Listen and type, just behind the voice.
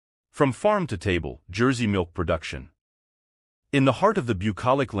From farm to table, Jersey milk production. In the heart of the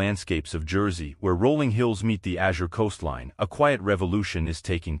bucolic landscapes of Jersey, where rolling hills meet the azure coastline, a quiet revolution is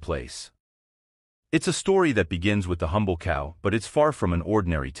taking place. It's a story that begins with the humble cow, but it's far from an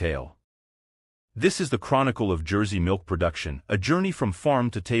ordinary tale. This is the chronicle of Jersey milk production, a journey from farm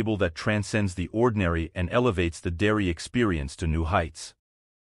to table that transcends the ordinary and elevates the dairy experience to new heights.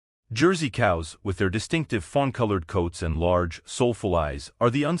 Jersey cows, with their distinctive fawn-colored coats and large, soulful eyes, are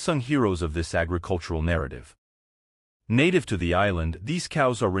the unsung heroes of this agricultural narrative. Native to the island, these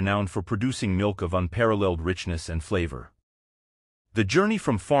cows are renowned for producing milk of unparalleled richness and flavor. The journey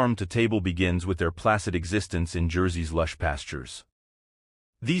from farm to table begins with their placid existence in Jersey's lush pastures.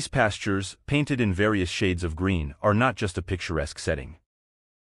 These pastures, painted in various shades of green, are not just a picturesque setting.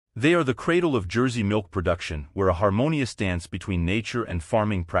 They are the cradle of Jersey milk production, where a harmonious dance between nature and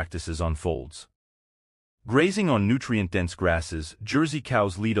farming practices unfolds. Grazing on nutrient-dense grasses, Jersey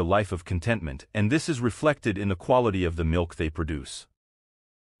cows lead a life of contentment, and this is reflected in the quality of the milk they produce.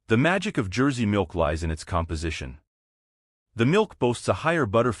 The magic of Jersey milk lies in its composition. The milk boasts a higher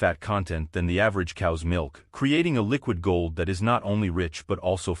butterfat content than the average cow's milk, creating a liquid gold that is not only rich but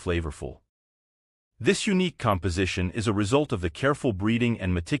also flavorful. This unique composition is a result of the careful breeding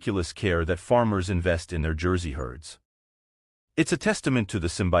and meticulous care that farmers invest in their Jersey herds. It's a testament to the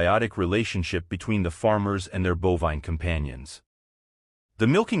symbiotic relationship between the farmers and their bovine companions. The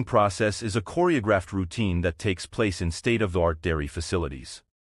milking process is a choreographed routine that takes place in state-of-the-art dairy facilities.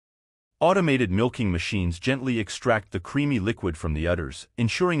 Automated milking machines gently extract the creamy liquid from the udders,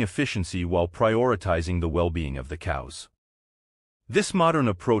 ensuring efficiency while prioritizing the well-being of the cows. This modern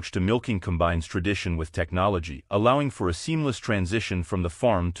approach to milking combines tradition with technology, allowing for a seamless transition from the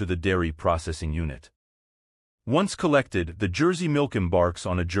farm to the dairy processing unit. Once collected, the Jersey milk embarks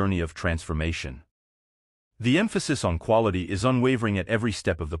on a journey of transformation. The emphasis on quality is unwavering at every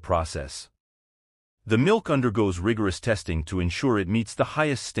step of the process. The milk undergoes rigorous testing to ensure it meets the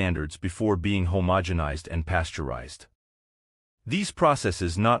highest standards before being homogenized and pasteurized. These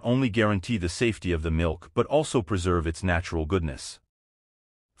processes not only guarantee the safety of the milk but also preserve its natural goodness.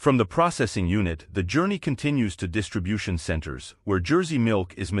 From the processing unit, the journey continues to distribution centers, where Jersey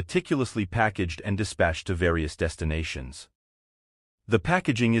milk is meticulously packaged and dispatched to various destinations. The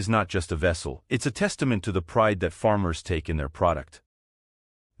packaging is not just a vessel, it's a testament to the pride that farmers take in their product.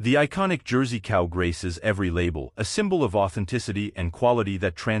 The iconic Jersey cow graces every label, a symbol of authenticity and quality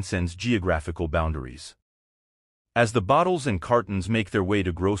that transcends geographical boundaries. As the bottles and cartons make their way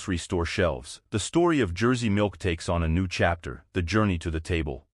to grocery store shelves, the story of Jersey milk takes on a new chapter, the journey to the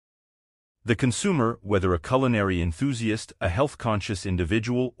table. The consumer, whether a culinary enthusiast, a health-conscious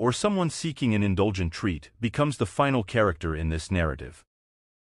individual, or someone seeking an indulgent treat, becomes the final character in this narrative.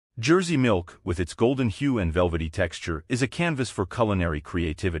 Jersey milk, with its golden hue and velvety texture, is a canvas for culinary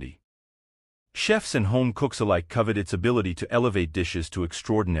creativity. Chefs and home cooks alike covet its ability to elevate dishes to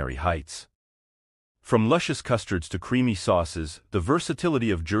extraordinary heights. From luscious custards to creamy sauces, the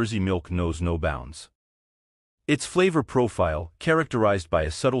versatility of Jersey milk knows no bounds. Its flavor profile, characterized by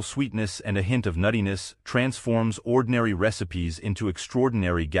a subtle sweetness and a hint of nuttiness, transforms ordinary recipes into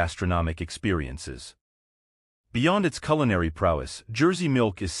extraordinary gastronomic experiences. Beyond its culinary prowess, Jersey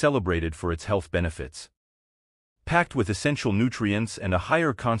milk is celebrated for its health benefits. Packed with essential nutrients and a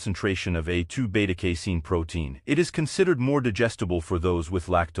higher concentration of A2 beta-casein protein, it is considered more digestible for those with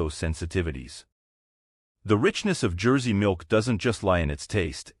lactose sensitivities. The richness of Jersey milk doesn't just lie in its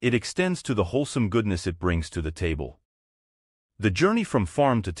taste, it extends to the wholesome goodness it brings to the table. The journey from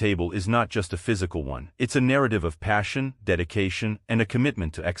farm to table is not just a physical one, it's a narrative of passion, dedication, and a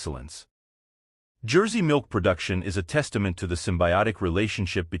commitment to excellence. Jersey milk production is a testament to the symbiotic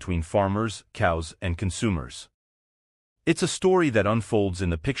relationship between farmers, cows, and consumers. It's a story that unfolds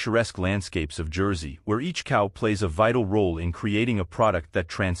in the picturesque landscapes of Jersey, where each cow plays a vital role in creating a product that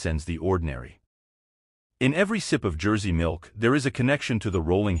transcends the ordinary. In every sip of Jersey milk, there is a connection to the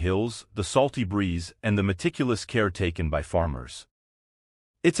rolling hills, the salty breeze, and the meticulous care taken by farmers.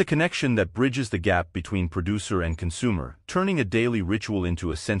 It's a connection that bridges the gap between producer and consumer, turning a daily ritual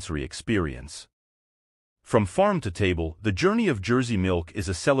into a sensory experience. From farm to table, the journey of Jersey milk is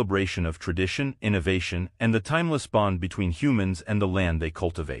a celebration of tradition, innovation, and the timeless bond between humans and the land they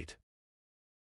cultivate.